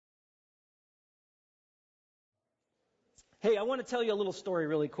Hey, I want to tell you a little story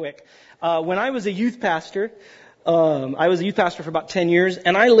really quick. When I was a youth pastor, for about 10 years,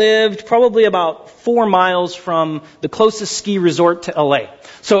 and I lived probably about 4 miles from the closest ski resort to LA.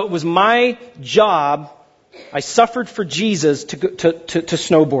 So it was my job. I suffered for Jesus to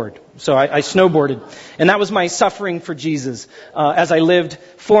snowboard. So I snowboarded, and that was my suffering for Jesus as I lived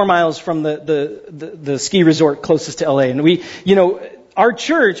 4 miles from the ski resort closest to LA. And our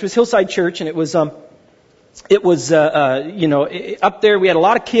church was Hillside Church, and it was up there we had a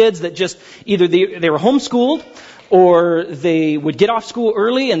lot of kids that just either they were homeschooled or they would get off school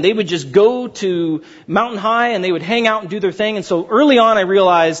early and they would just go to Mountain High and they would hang out and do their thing. And so early on I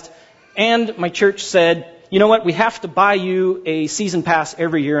realized, and my church said, you know what, we have to buy you a season pass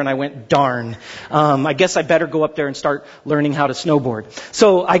every year. And I went, darn, I guess I better go up there and start learning how to snowboard.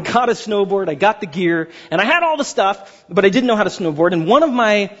 So I got a snowboard, I got the gear, and I had all the stuff, but I didn't know how to snowboard. And one of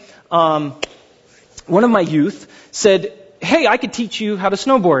my youth said, hey, I could teach you how to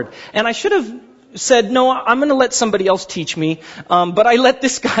snowboard. And I should have said, no, I'm going to let somebody else teach me. But I let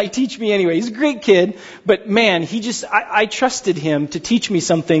this guy teach me anyway. He's a great kid. But man, I trusted him to teach me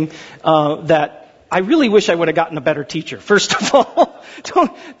something that I really wish I would have gotten a better teacher. First of all,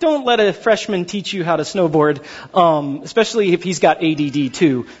 don't let a freshman teach you how to snowboard, especially if he's got ADD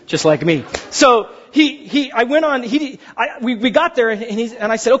too, just like me. So we got there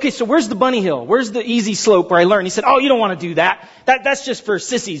and I said, okay, so where's the bunny hill? Where's the easy slope where I learn? He said, oh, you don't want to do that. That's just for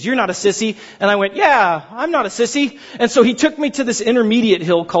sissies. You're not a sissy. And I went, yeah, I'm not a sissy. And so he took me to this intermediate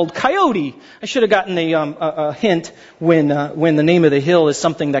hill called Coyote. I should have gotten a hint when the name of the hill is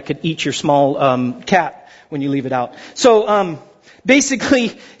something that could eat your small cat when you leave it out. So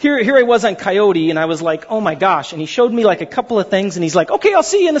basically, here I was on Coyote, and I was like, oh my gosh. And he showed me like a couple of things, and he's like, okay, I'll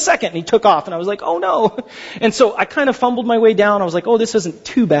see you in a second. And he took off, and I was like, oh no. And so I kind of fumbled my way down. I was like, oh, this isn't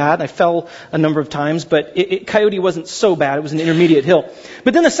too bad. I fell a number of times, but Coyote wasn't so bad. It was an intermediate hill.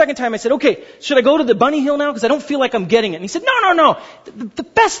 But then the second time I said, okay, should I go to the bunny hill now? Because I don't feel like I'm getting it. And he said, no. The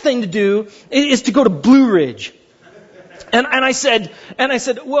best thing to do is to go to Blue Ridge. And I said,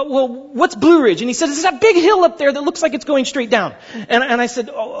 well, what's Blue Ridge? And he said, it's that big hill up there that looks like it's going straight down. And I said,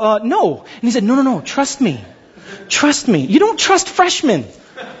 no. And he said, no, trust me. You don't trust freshmen,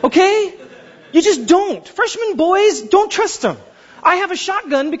 okay? You just don't. Freshman boys, don't trust them. I have a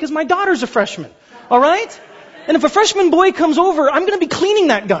shotgun because my daughter's a freshman, all right? And if a freshman boy comes over, I'm going to be cleaning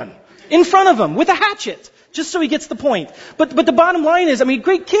that gun in front of him with a hatchet. Just so he gets the point. But the bottom line is,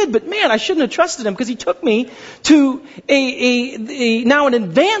 great kid, but man, I shouldn't have trusted him because he took me to now an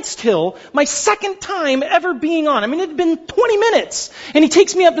advanced hill, my second time ever being on. It had been 20 minutes. And he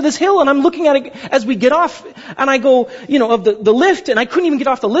takes me up to this hill and I'm looking at it as we get off and I go, of the lift, and I couldn't even get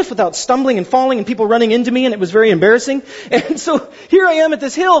off the lift without stumbling and falling and people running into me, and it was very embarrassing. And so here I am at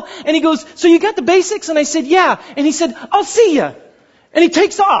this hill and he goes, so you got the basics? And I said, yeah. And he said, I'll see ya. And he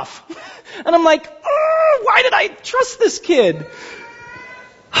takes off. And I'm like, why did I trust this kid?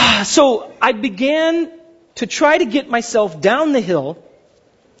 So I began to try to get myself down the hill,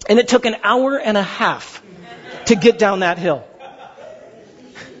 and it took an hour and a half to get down that hill.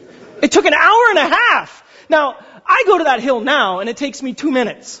 It took an hour and a half. Now, I go to that hill now, and it takes me 2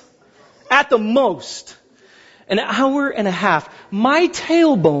 minutes. At the most. An hour and a half. My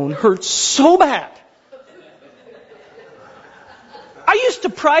tailbone hurts so bad. I used to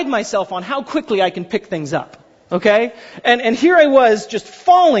pride myself on how quickly I can pick things up, okay? And here I was just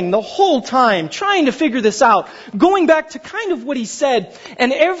falling the whole time, trying to figure this out, going back to kind of what he said,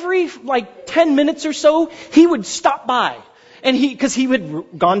 and every 10 minutes or so, he would stop by. And because he had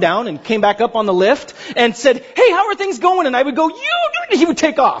gone down and came back up on the lift and said, hey, how are things going? And I would go, he would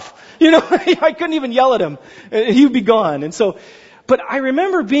take off. I couldn't even yell at him. He would be gone. And so, but I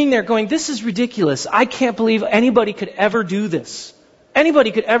remember being there going, this is ridiculous. I can't believe anybody could ever do this.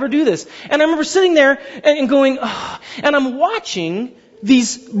 Anybody could ever do this. And I remember sitting there and going, and I'm watching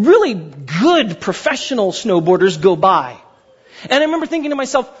these really good professional snowboarders go by. And I remember thinking to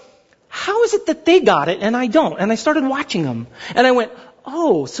myself, how is it that they got it and I don't? And I started watching them. And I went,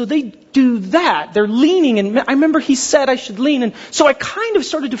 oh, so they do that. They're leaning. And I remember he said I should lean. And so I kind of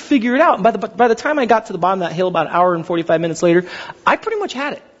started to figure it out. And by the time I got to the bottom of that hill, about an hour and 45 minutes later, I pretty much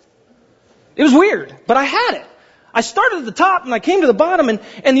had it. It was weird, but I had it. I started at the top and I came to the bottom,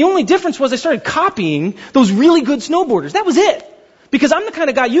 and the only difference was I started copying those really good snowboarders. That was it. Because I'm the kind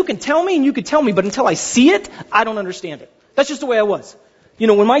of guy, you can tell me and you can tell me, but until I see it, I don't understand it. That's just the way I was.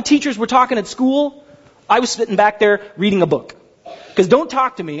 When my teachers were talking at school, I was sitting back there reading a book. Because don't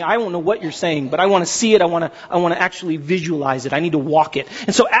talk to me, I won't know what you're saying, but I want to see it, I want to actually visualize it, I need to walk it.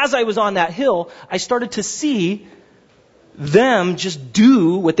 And so as I was on that hill, I started to see them just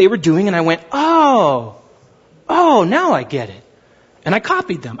do what they were doing, and I went, oh, Oh, now I get it. And I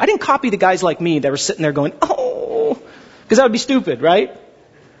copied them. I didn't copy the guys like me that were sitting there going, oh, because that would be stupid, right?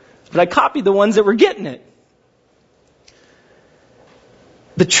 But I copied the ones that were getting it.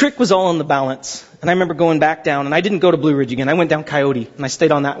 The trick was all in the balance. And I remember going back down, and I didn't go to Blue Ridge again. I went down Coyote, and I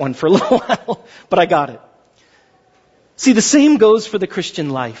stayed on that one for a little while, but I got it. See, the same goes for the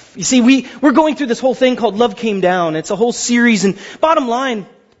Christian life. You see, we're going through this whole thing called Love Came Down. It's a whole series, and bottom line,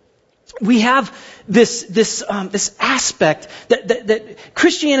 we have this aspect that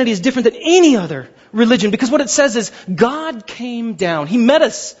Christianity is different than any other religion, because what it says is God came down. He met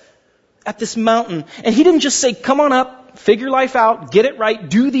us at this mountain, and He didn't just say, come on up, figure life out, get it right,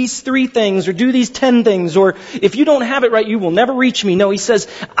 do these 3 things, or do these 10 things, or if you don't have it right, you will never reach me. No, He says,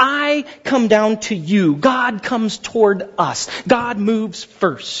 I come down to you. God comes toward us. God moves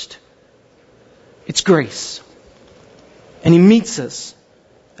first. It's grace. And He meets us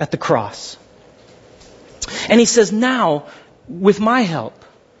at the cross. And He says, now, with my help,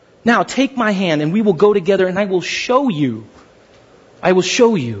 now take my hand and we will go together and I will show you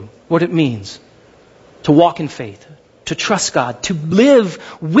what it means to walk in faith, to trust God, to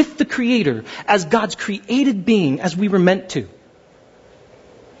live with the Creator as God's created being as we were meant to.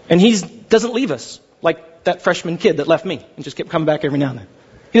 And He doesn't leave us like that freshman kid that left me and just kept coming back every now and then.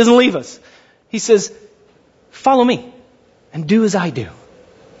 He doesn't leave us. He says, follow me and do as I do.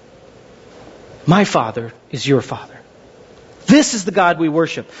 My Father is your Father. This is the God we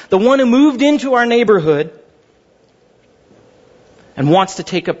worship. The one who moved into our neighborhood and wants to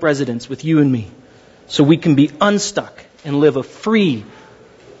take up residence with you and me so we can be unstuck and live a free,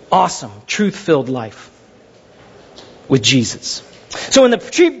 awesome, truth-filled life with Jesus. So in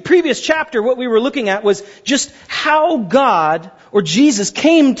the previous chapter, what we were looking at was just how God or Jesus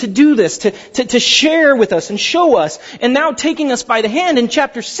came to do this, to share with us and show us. And now taking us by the hand in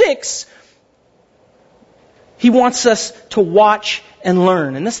chapter 6, He wants us to watch and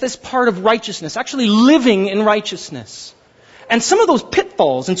learn. And this part of righteousness, actually living in righteousness. And some of those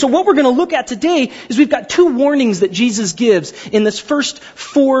pitfalls. And so what we're going to look at today is we've got 2 warnings that Jesus gives in this first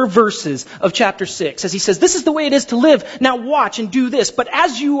 4 verses of chapter 6. As He says, this is the way it is to live. Now watch and do this. But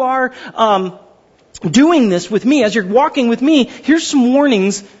as you are doing this with me, as you're walking with me, here's some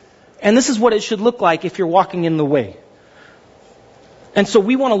warnings. And this is what it should look like if you're walking in the way. And so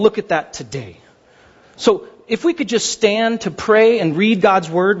we want to look at that today. So if we could just stand to pray and read God's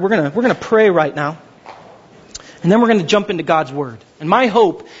Word, we're going to pray right now. And then we're going to jump into God's Word. And my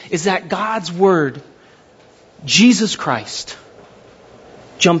hope is that God's Word, Jesus Christ,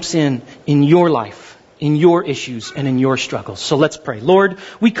 jumps in your life, in your issues, and in your struggles. So let's pray. Lord,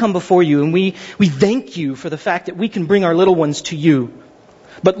 we come before you and we thank you for the fact that we can bring our little ones to you.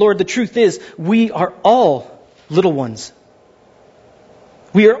 But Lord, the truth is, we are all little ones.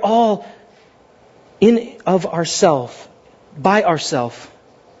 We are all in of ourself, by ourself.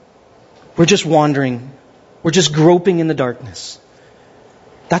 We're just wandering. We're just groping in the darkness.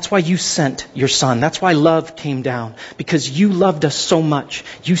 That's why you sent your Son. That's why love came down. Because you loved us so much.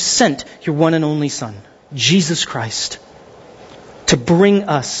 You sent your one and only Son, Jesus Christ, to bring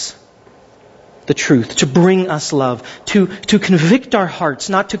us the truth, to bring us love, to convict our hearts,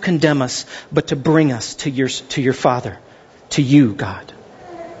 not to condemn us, but to bring us to your Father, to you, God.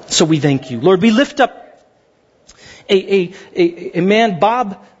 So we thank you. Lord, we lift up a man,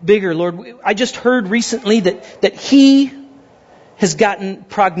 Bob Bigger. Lord, I just heard recently that he has gotten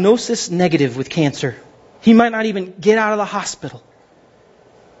prognosis negative with cancer. He might not even get out of the hospital.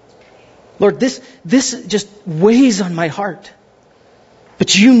 Lord, this just weighs on my heart.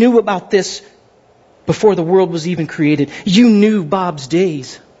 But you knew about this before the world was even created. You knew Bob's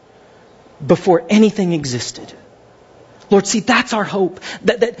days before anything existed. Lord, see, that's our hope.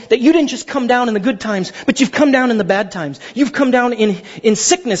 That you didn't just come down in the good times, but you've come down in the bad times. You've come down in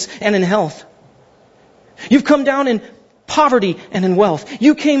sickness and in health. You've come down in poverty and in wealth.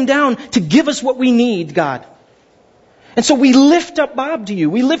 You came down to give us what we need, God. And so we lift up Bob to you.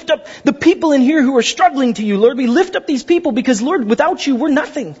 We lift up the people in here who are struggling to you, Lord. We lift up these people because, Lord, without you, we're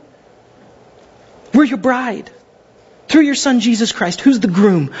nothing. We're your bride. Through your Son, Jesus Christ, who's the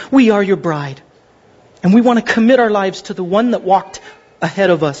groom, we are your bride. And we want to commit our lives to the one that walked ahead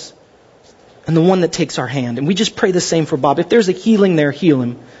of us and the one that takes our hand. And we just pray the same for Bob. If there's a healing there, heal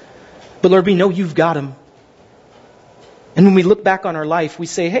him. But Lord, we know you've got him. And when we look back on our life, we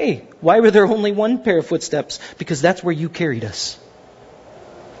say, hey, why were there only 1 pair of footsteps? Because that's where you carried us.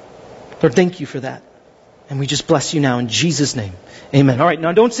 Lord, thank you for that. And we just bless you now in Jesus' name. Amen. All right,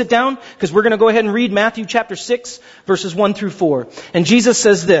 now don't sit down because we're going to go ahead and read Matthew chapter 6, verses 1 through 4. And Jesus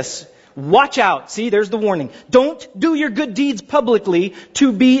says this. Watch out. See, there's the warning. Don't do your good deeds publicly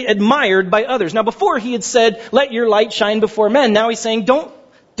to be admired by others. Now, before he had said, let your light shine before men. Now he's saying, don't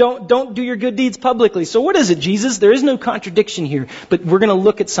do your good deeds publicly. So what is it, Jesus? There is no contradiction here, but we're going to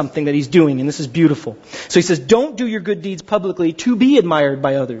look at something that he's doing, and this is beautiful. So he says, don't do your good deeds publicly to be admired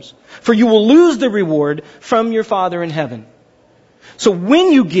by others, for you will lose the reward from your Father in heaven. So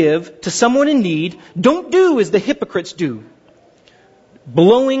when you give to someone in need, don't do as the hypocrites do,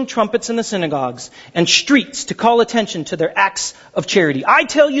 blowing trumpets in the synagogues and streets to call attention to their acts of charity. I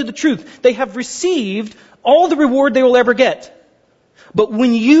tell you the truth, they have received all the reward they will ever get. But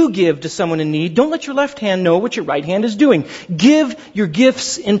when you give to someone in need, don't let your left hand know what your right hand is doing. Give your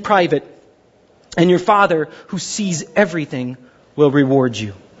gifts in private, and your Father who sees everything will reward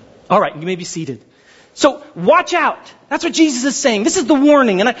you. All right, you may be seated. So watch out. That's what Jesus is saying. This is the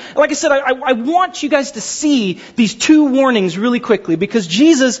warning. And like I said, I want you guys to see these two warnings really quickly, because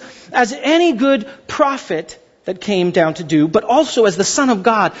Jesus, as any good prophet that came down to do, but also as the Son of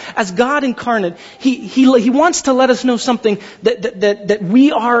God, as God incarnate, He wants to let us know something that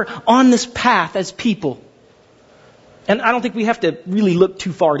we are on this path as people. And I don't think we have to really look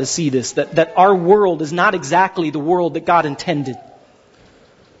too far to see this, that our world is not exactly the world that God intended.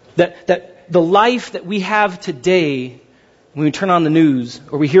 That the life that we have today, when we turn on the news,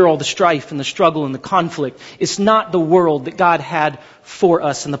 or we hear all the strife and the struggle and the conflict, it's not the world that God had for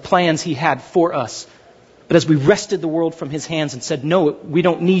us and the plans He had for us. But as we wrested the world from His hands and said, no, we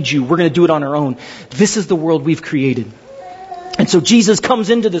don't need you, we're going to do it on our own. This is the world we've created. And so Jesus comes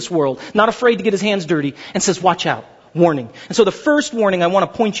into this world, not afraid to get His hands dirty, and says, watch out. Warning. And so the first warning I want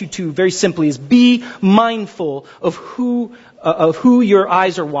to point you to very simply is be mindful of who your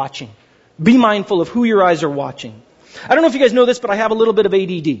eyes are watching. Be mindful of who your eyes are watching. I don't know if you guys know this, but I have a little bit of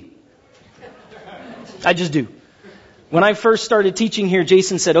ADD. I just do. When I first started teaching here,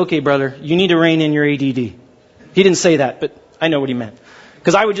 Jason said, okay, brother, you need to rein in your ADD. He didn't say that, but I know what he meant.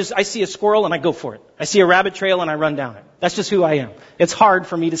 Because I see a squirrel and I go for it. I see a rabbit trail and I run down it. That's just who I am. It's hard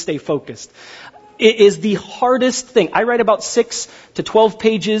for me to stay focused. It is the hardest thing. I write about 6 to 12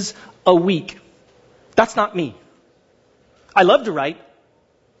 pages a week. That's not me. I love to write,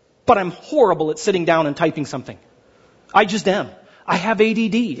 but I'm horrible at sitting down and typing something. I just am. I have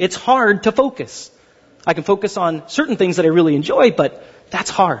ADD. It's hard to focus. I can focus on certain things that I really enjoy, but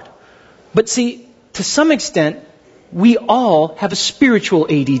that's hard. But see, to some extent, we all have a spiritual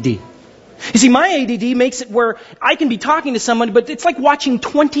ADD. You see, my ADD makes it where I can be talking to somebody, but it's like watching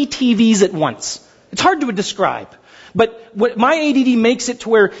 20 TVs at once. It's hard to describe. But what my ADD makes it to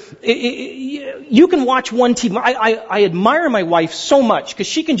where you can watch one TV. I admire my wife so much because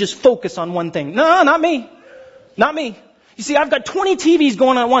she can just focus on one thing. No, not me. Not me. You see, I've got 20 TVs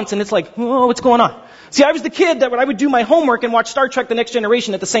going on at once, and it's like, oh, what's going on? See, I was the kid that I would do my homework and watch Star Trek The Next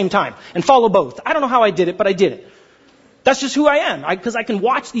Generation at the same time and follow both. I don't know how I did it, but I did it. That's just who I am, because I can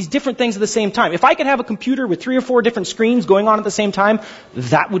watch these different things at the same time. If I could have a computer with 3 or 4 different screens going on at the same time,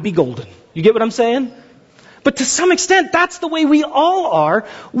 that would be golden. You get what I'm saying? But to some extent, that's the way we all are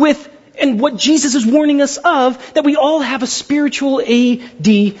and what Jesus is warning us of, that we all have a spiritual ADD.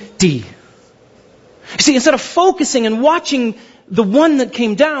 You see, instead of focusing and watching the one that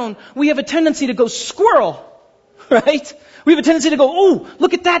came down, we have a tendency to go squirrel, right? We have a tendency to go, oh,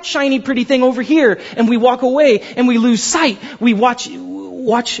 look at that shiny pretty thing over here. And we walk away and we lose sight. We watch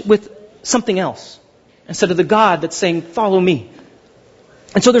with something else instead of the God that's saying, follow me.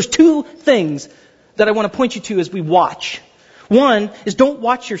 And so there's 2 things that I want to point you to as we watch. One is, don't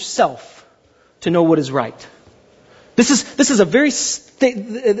watch yourself to know what is right. This is a very,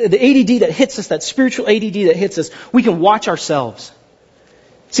 the ADD that hits us, that spiritual ADD that hits us, we can watch ourselves.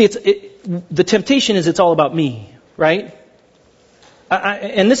 See, the temptation is it's all about me, right?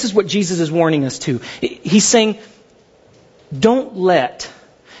 And this is what Jesus is warning us to. He's saying, don't let,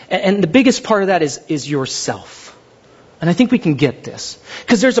 and the biggest part of that is yourself. And I think we can get this.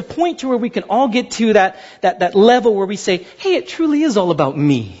 Because there's a point to where we can all get to that level where we say, hey, it truly is all about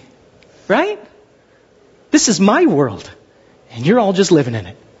me. Right? This is my world. And you're all just living in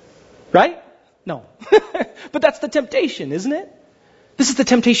it. Right? No. But that's the temptation, isn't it? This is the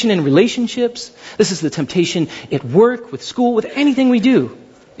temptation in relationships. This is the temptation at work, with school, with anything we do,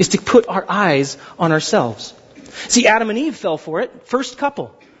 is to put our eyes on ourselves. See, Adam and Eve fell for it. First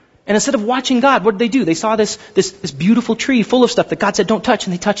couple. And instead of watching God, what did they do? They saw this beautiful tree full of stuff that God said don't touch,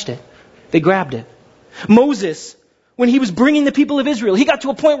 and they touched it. They grabbed it. Moses, when he was bringing the people of Israel, he got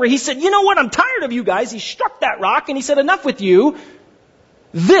to a point where he said, you know what, I'm tired of you guys. He struck that rock and he said, enough with you.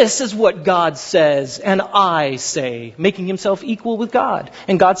 This is what God says and I say, making himself equal with God.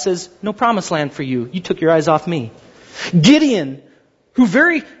 And God says, no promised land for you. You took your eyes off me. Gideon, who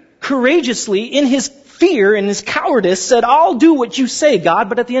very courageously, in his fear and his cowardice, said, I'll do what you say, God,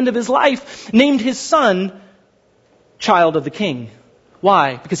 but at the end of his life, named his son child of the king.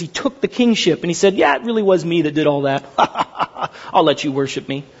 Why? Because he took the kingship and he said, yeah, it really was me that did all that. I'll let you worship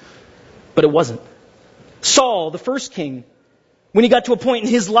me. But it wasn't. Saul, the first king, when he got to a point in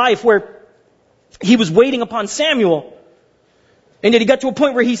his life where he was waiting upon Samuel, and yet he got to a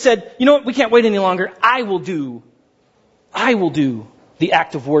point where he said, you know what, we can't wait any longer. I will do the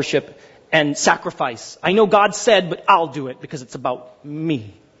act of worship and sacrifice. I know God said, but I'll do it because it's about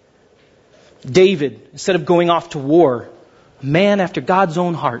me. David, instead of going off to war, a man after God's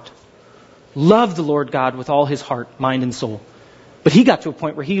own heart, loved the Lord God with all his heart, mind, and soul. But he got to a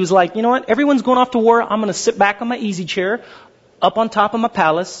point where he was like, you know what, everyone's going off to war. I'm going to sit back on my easy chair, up on top of my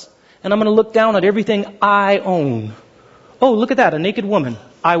palace, and I'm going to look down at everything I own. Oh, look at that, a naked woman.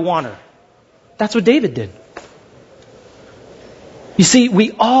 I want her. That's what David did. You see,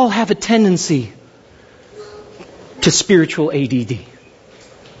 we all have a tendency to spiritual ADD.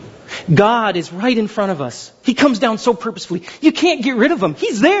 God is right in front of us. He comes down so purposefully. You can't get rid of him.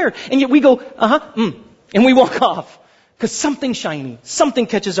 He's there. And yet we go, and we walk off. Because something shiny, something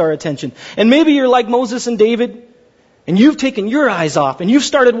catches our attention. And maybe you're like Moses and David, and you've taken your eyes off, and you've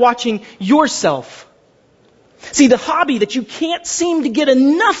started watching yourself. See, the hobby that you can't seem to get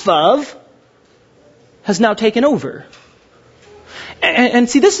enough of has now taken over. And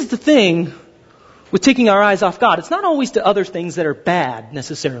see, this is the thing with taking our eyes off God. It's not always to other things that are bad,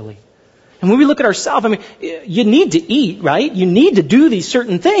 necessarily. And when we look at ourselves, I mean, you need to eat, right? You need to do these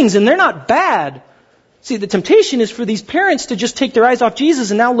certain things, and they're not bad. See, the temptation is for these parents to just take their eyes off Jesus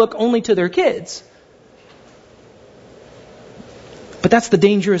and now look only to their kids. But that's the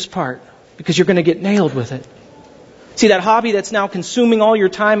dangerous part, because you're going to get nailed with it. See, that hobby that's now consuming all your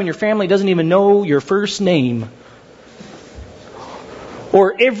time and your family doesn't even know your first name.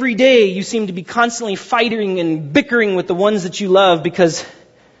 Or every day you seem to be constantly fighting and bickering with the ones that you love because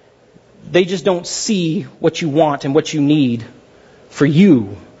they just don't see what you want and what you need for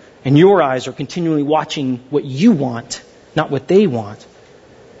you. And your eyes are continually watching what you want, not what they want.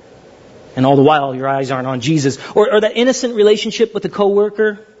 And all the while, your eyes aren't on Jesus. Or that innocent relationship with a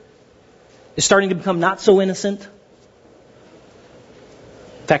coworker is starting to become not so innocent.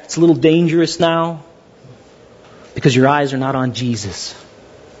 In fact, it's a little dangerous now because your eyes are not on Jesus.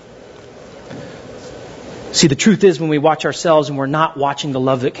 See, the truth is when we watch ourselves and we're not watching the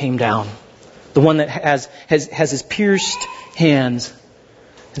love that came down, the one that has his pierced hands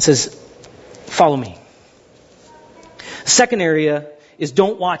and says, follow me. Second area is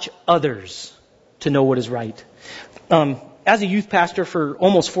don't watch others to know what is right. As a youth pastor for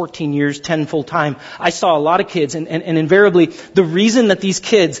almost 14 years, 10 full time, I saw a lot of kids, and invariably the reason that these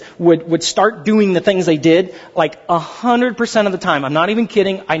kids would start doing the things they did, like 100% of the time, I'm not even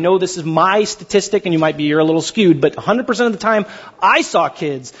kidding, I know this is my statistic and you're a little skewed, but 100% of the time I saw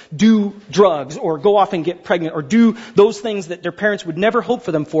kids do drugs or go off and get pregnant or do those things that their parents would never hope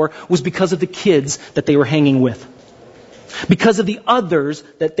for them for was because of the kids that they were hanging with. Because of the others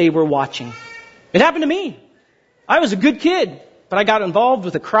that they were watching. It happened to me. I was a good kid, but I got involved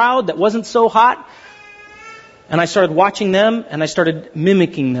with a crowd that wasn't so hot. And I started watching them and I started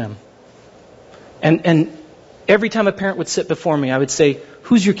mimicking them. And every time a parent would sit before me, I would say,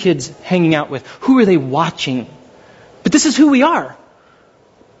 who's your kids hanging out with? Who are they watching? But this is who we are.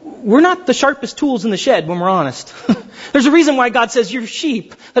 We're not the sharpest tools in the shed when we're honest. There's a reason why God says you're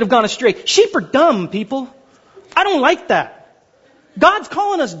sheep that have gone astray. Sheep are dumb, people. I don't like that. God's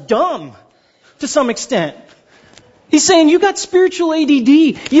calling us dumb to some extent. He's saying you got spiritual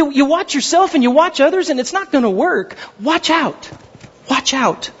ADD. You watch yourself and you watch others and it's not going to work. Watch out. Watch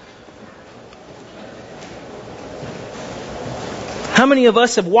out. How many of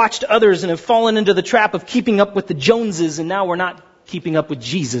us have watched others and have fallen into the trap of keeping up with the Joneses and now we're not keeping up with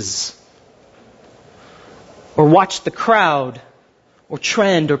Jesus? Or watched the crowd or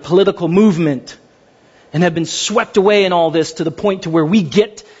trend or political movement and have been swept away in all this to the point to where we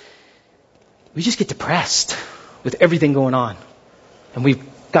just get depressed with everything going on. And we've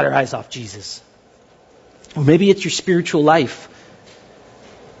got our eyes off Jesus. Or maybe it's your spiritual life.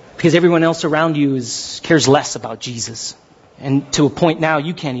 Because everyone else around you cares less about Jesus. And to a point now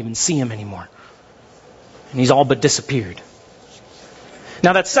you can't even see him anymore. And he's all but disappeared.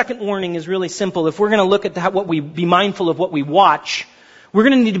 Now that second warning is really simple. If we're going to look at be mindful of what we watch, we're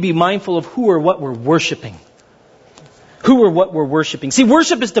going to need to be mindful of who or what we're worshiping. Who or what we're worshiping. See,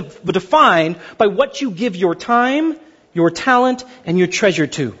 worship is defined by what you give your time, your talent, and your treasure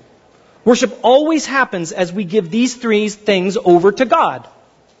to. Worship always happens as we give these three things over to God.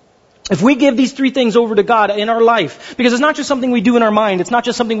 If we give these 3 things over to God in our life, because it's not just something we do in our mind, it's not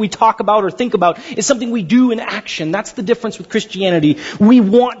just something we talk about or think about, it's something we do in action. That's the difference with Christianity. We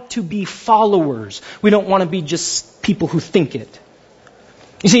want to be followers. We don't want to be just people who think it.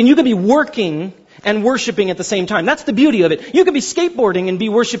 You see, and you can be working and worshiping at the same time. That's the beauty of it. You can be skateboarding and be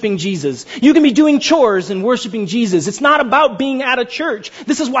worshiping Jesus. You can be doing chores and worshiping Jesus. It's not about being at a church.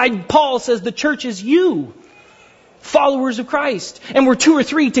 This is why Paul says the church is you. Followers of Christ. And where 2 or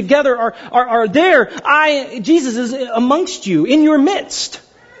 3 together are there, Jesus is amongst you, in your midst.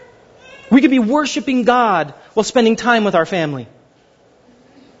 We could be worshiping God while spending time with our family.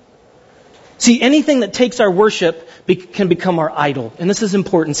 See, anything that takes our worship can become our idol. And this is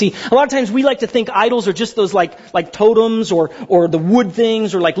important. See, a lot of times we like to think idols are just those like totems or the wood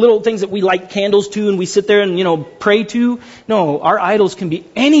things or like little things that we light candles to and we sit there and, pray to. No, our idols can be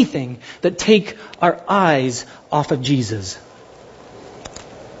anything that take our eyes off of Jesus.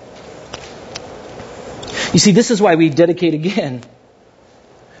 You see, this is why we dedicate again.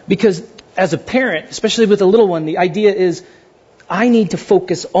 Because as a parent, especially with a little one, the idea is I need to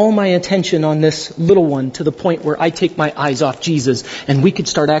focus all my attention on this little one to the point where I take my eyes off Jesus and we could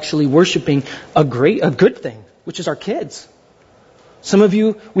start actually worshiping a good thing, which is our kids. Some of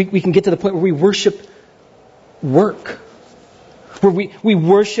you, we can get to the point where we worship work, where we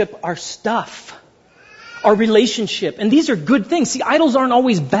worship our stuff, our relationship. And these are good things. See, idols aren't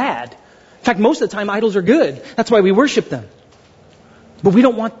always bad. In fact, most of the time idols are good. That's why we worship them. But we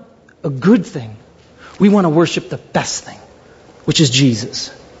don't want a good thing. We want to worship the best thing, which is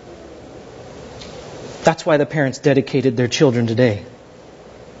Jesus. That's why the parents dedicated their children today.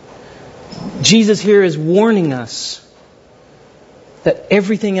 Jesus here is warning us that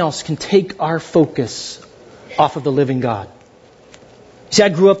everything else can take our focus off of the living God. See, I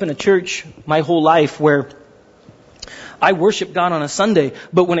grew up in a church my whole life where I worshiped God on a Sunday,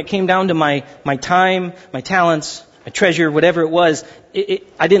 but when it came down to my time, my talents, my treasure, whatever it was,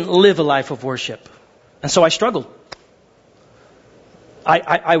 I didn't live a life of worship. And so I struggled.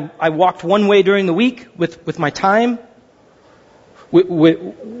 I walked one way during the week with my time,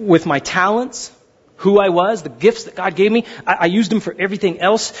 with my talents, who I was, the gifts that God gave me. I used them for everything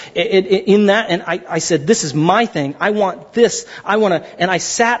else in that. And I said, this is my thing. I want this. And I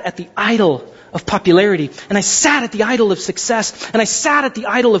sat at the idol of popularity. And I sat at the idol of success. And I sat at the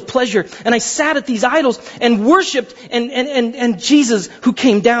idol of pleasure. And I sat at these idols and worshiped. And Jesus, who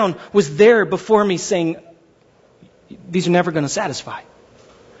came down, was there before me saying, these are never going to satisfy.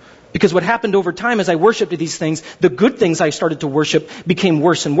 Because what happened over time as I worshiped these things, the good things I started to worship became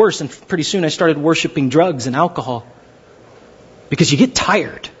worse and worse. And pretty soon I started worshiping drugs and alcohol. Because you get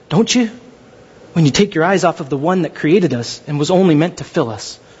tired, don't you? When you take your eyes off of the one that created us and was only meant to fill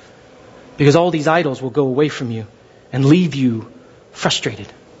us. Because all these idols will go away from you and leave you frustrated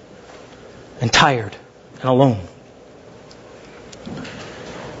and tired and alone.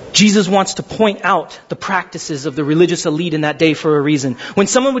 Jesus wants to point out the practices of the religious elite in that day for a reason. When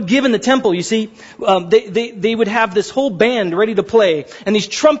someone would give in the temple, you see, they would have this whole band ready to play, and these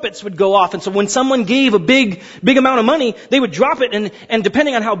trumpets would go off. And so when someone gave a big amount of money, they would drop it, and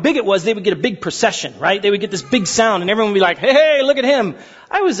depending on how big it was, they would get a big procession, right? They would get this big sound, and everyone would be like, hey, look at him.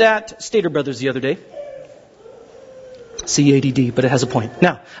 I was at Stater Brothers the other day. C-A-D-D, but it has a point.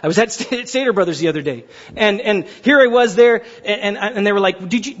 Now, I was at Stater Brothers the other day, and here I was there, and they were like,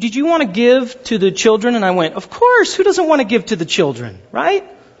 did you want to give to the children? And I went, of course, who doesn't want to give to the children, right?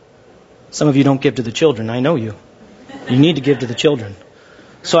 Some of you don't give to the children, I know you. You need to give to the children.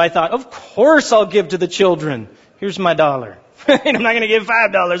 So I thought, of course I'll give to the children. Here's my $1. I'm not going to give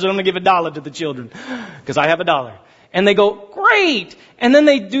 $5, I'm going to give $1 to the children, because I have $1. And they go, great! And then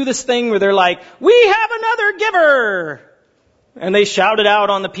they do this thing where they're like, we have another giver! And they shout it out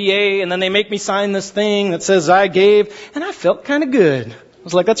on the PA, and then they make me sign this thing that says I gave, and I felt kind of good. I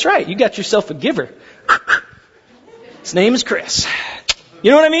was like, that's right, you got yourself a giver. His name is Chris.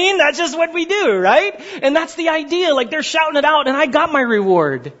 You know what I mean? That's just what we do, right? And that's the idea, like they're shouting it out, and I got my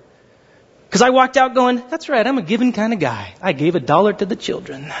reward. Because I walked out going, that's right, I'm a giving kind of guy. I gave $1 to the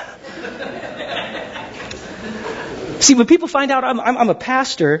children. See, when people find out I'm a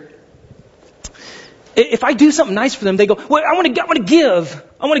pastor, if I do something nice for them, they go, well, I want to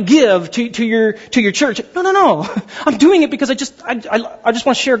give to your church. No. I'm doing it because I just want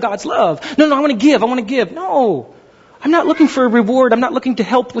to share God's love. No, I want to give. No. I'm not looking for a reward. I'm not looking to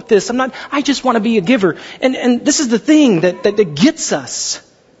help with this. I just want to be a giver. And this is the thing that gets us.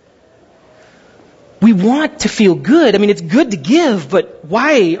 We want to feel good. I mean, it's good to give, but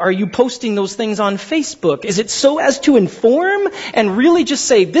why are you posting those things on Facebook? Is it so as to inform and really just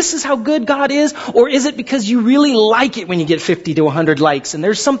say, this is how good God is? Or is it because you really like it when you get 50 to 100 likes and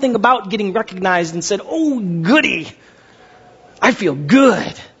there's something about getting recognized and said, oh, goody, I feel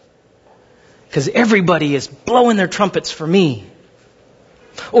good because everybody is blowing their trumpets for me.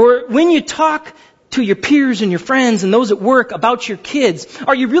 Or when you talk to your peers and your friends and those at work about your kids,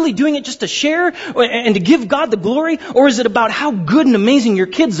 are you really doing it just to share and to give God the glory? Or is it about how good and amazing your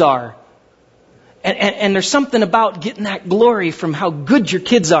kids are? And there's something about getting that glory from how good your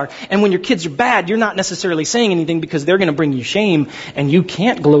kids are. And when your kids are bad, you're not necessarily saying anything because they're going to bring you shame and you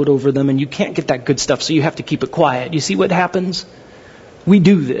can't gloat over them and you can't get that good stuff, so you have to keep it quiet. You see what happens? We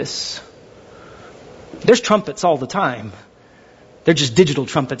do this. There's trumpets all the time. They're just digital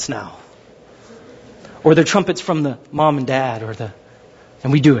trumpets now. Or they're trumpets from the mom and dad,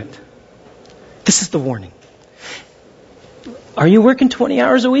 and we do it. This is the warning. Are you working 20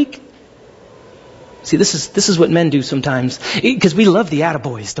 hours a week? See, this is what men do sometimes. Because we love the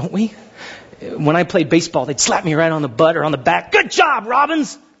attaboys, don't we? When I played baseball, they'd slap me right on the butt or on the back. Good job,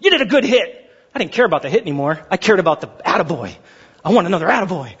 Robbins! You did a good hit. I didn't care about the hit anymore. I cared about the attaboy. I want another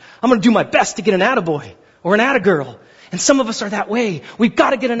attaboy. I'm going to do my best to get an attaboy or an attagirl. And some of us are that way. We've got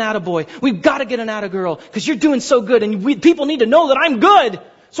to get an attaboy. We've got to get an attagirl because you're doing so good and people need to know that I'm good.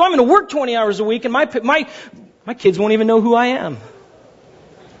 So I'm going to work 20 hours a week and my kids won't even know who I am.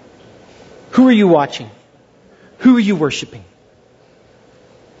 Who are you watching? Who are you worshiping?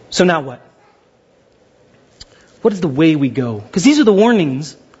 So now what? What is the way we go? Because these are the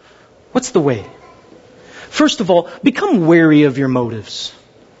warnings. What's the way? First of all, become wary of your motives.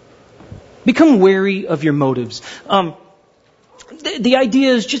 Become wary of your motives. The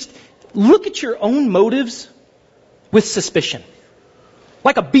idea is just look at your own motives with suspicion.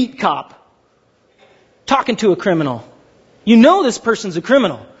 Like a beat cop talking to a criminal. You know this person's a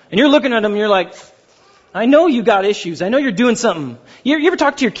criminal. And you're looking at them and you're like, I know you got issues. I know you're doing something. You ever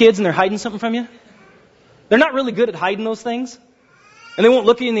talk to your kids and they're hiding something from you? They're not really good at hiding those things. And they won't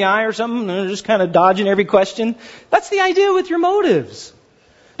look you in the eye or something. And they're just kind of dodging every question. That's the idea with your motives.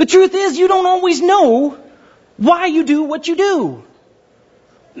 The truth is, you don't always know why you do what you do.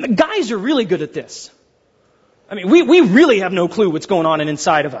 Guys are really good at this. I mean, we really have no clue what's going on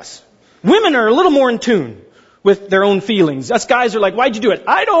inside of us. Women are a little more in tune with their own feelings. Us guys are like, why'd you do it?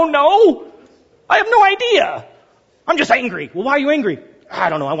 I don't know. I have no idea. I'm just angry. Well, why are you angry? I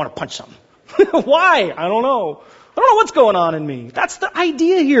don't know. I want to punch something. Why? I don't know. I don't know what's going on in me. That's the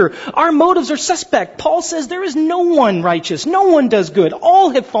idea here. Our motives are suspect. Paul says there is no one righteous. No one does good.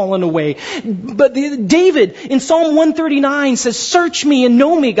 All have fallen away. But David in Psalm 139 says, search me and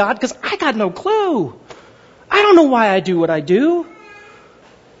know me, God, because I got no clue. I don't know why I do what I do.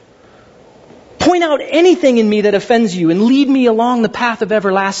 Point out anything in me that offends you and lead me along the path of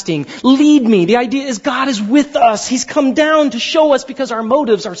everlasting. Lead me. The idea is God is with us. He's come down to show us because our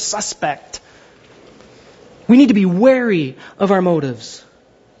motives are suspect. We need to be wary of our motives.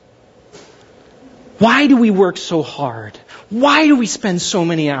 Why do we work so hard? Why do we spend so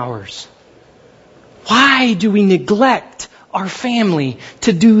many hours? Why do we neglect our family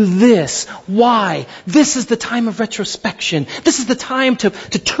to do this? Why? This is the time of retrospection. This is the time to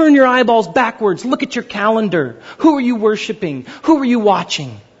turn your eyeballs backwards. Look at your calendar. Who are you worshiping? Who are you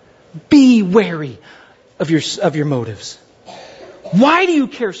watching? Be wary of your motives. Why do you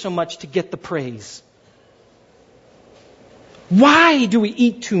care so much to get the praise? Why do we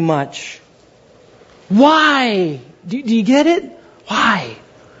eat too much? Why? Do you get it? Why?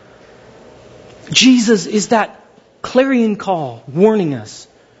 Jesus is that clarion call warning us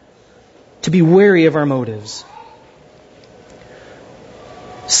to be wary of our motives.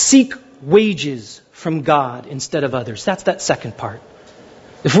 Seek wages from God instead of others. That's that second part.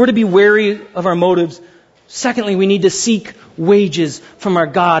 If we're to be wary of our motives, secondly, we need to seek wages from our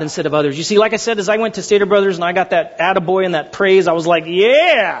God instead of others. You see, like I said, as I went to Stater Brothers and I got that attaboy and that praise, I was like,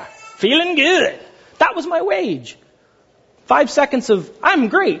 yeah, feeling good. That was my wage. 5 seconds of, I'm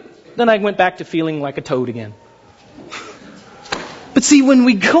great. Then I went back to feeling like a toad again. But see, when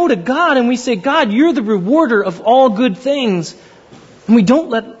we go to God and we say, God, you're the rewarder of all good things, and we don't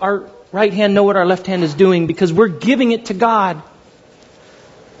let our right hand know what our left hand is doing because we're giving it to God,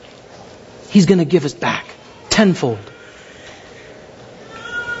 He's going to give us back tenfold.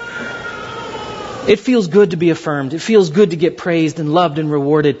 It feels good to be affirmed. It feels good to get praised and loved and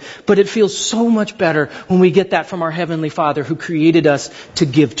rewarded. But it feels so much better when we get that from our Heavenly Father who created us to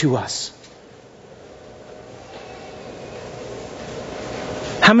give to us.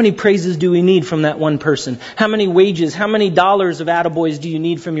 How many praises do we need from that one person? How many wages, how many dollars of attaboys do you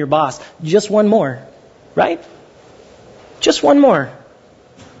need from your boss? Just one more. Right? Just one more.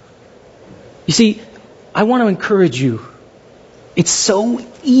 You see, I want to encourage you. It's so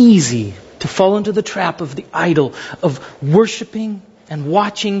easy to fall into the trap of the idol of worshiping and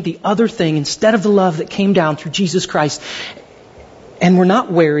watching the other thing instead of the love that came down through Jesus Christ. And we're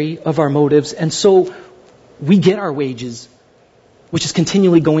not wary of our motives, and so we get our wages, which is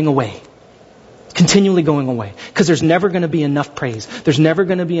continually going away. Continually going away. Because there's never going to be enough praise. There's never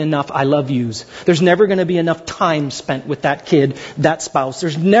going to be enough I love yous. There's never going to be enough time spent with that kid, that spouse.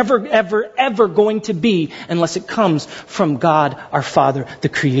 There's never, ever, ever going to be unless it comes from God, our Father, the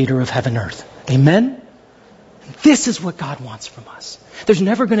Creator of heaven and earth. Amen? This is what God wants from us. There's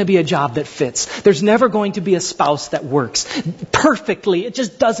never going to be a job that fits. There's never going to be a spouse that works perfectly. It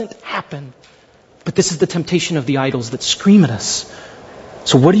just doesn't happen. But this is the temptation of the idols that scream at us.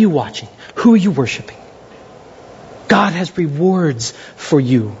 So what are you watching? Who are you worshiping? God has rewards for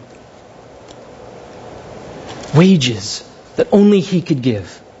you. Wages that only He could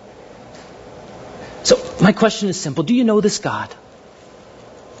give. So my question is simple. Do you know this God?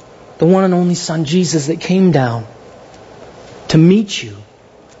 The one and only Son, Jesus, that came down to meet you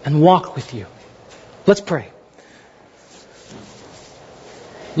and walk with you. Let's pray.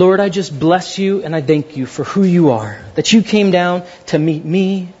 Lord, I just bless you and I thank you for who you are. That you came down to meet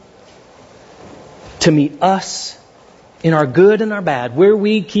me, to meet us in our good and our bad, where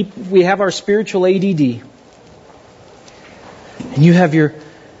we have our spiritual ADD. And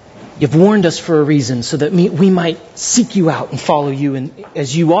you've warned us for a reason so that we might seek you out and follow you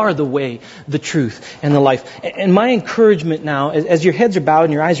as you are the way, the truth, and the life. And my encouragement now, as your heads are bowed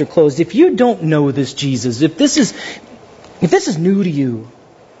and your eyes are closed, if you don't know this Jesus, if this is new to you,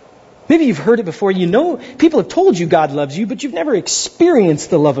 maybe you've heard it before, you know, people have told you God loves you, but you've never experienced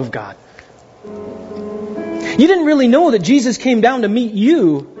the love of God. You didn't really know that Jesus came down to meet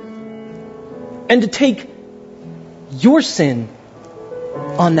you and to take your sin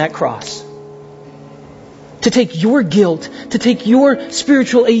on that cross. To take your guilt, to take your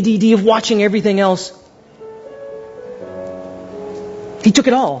spiritual ADD of watching everything else. He took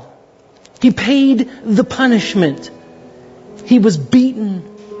it all. He paid the punishment. He was beaten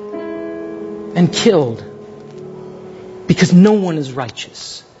and killed because no one is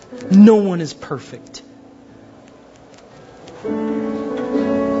righteous. No one is perfect.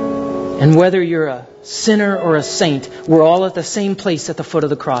 And whether you're a sinner or a saint, we're all at the same place at the foot of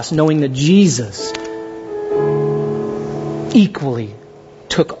the cross, knowing that Jesus equally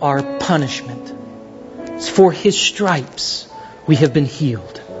took our punishment. For His stripes we have been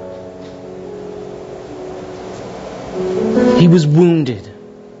healed. He was wounded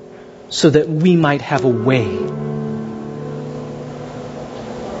so that we might have a way.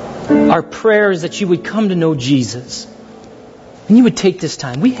 Our prayer is that you would come to know Jesus. And you would take this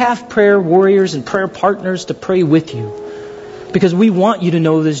time. We have prayer warriors and prayer partners to pray with you. Because we want you to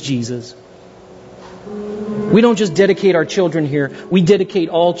know this Jesus. We don't just dedicate our children here. We dedicate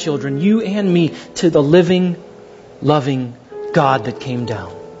all children, you and me, to the living, loving God that came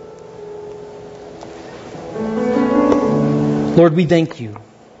down. Lord, we thank you.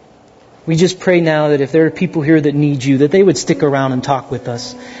 We just pray now that if there are people here that need you, that they would stick around and talk with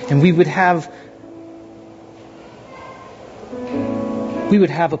us. And we would have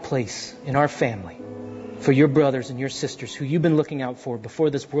a place in our family for your brothers and your sisters who you've been looking out for before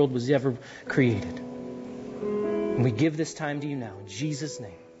this world was ever created. And we give this time to you now. In Jesus'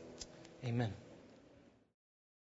 name, amen.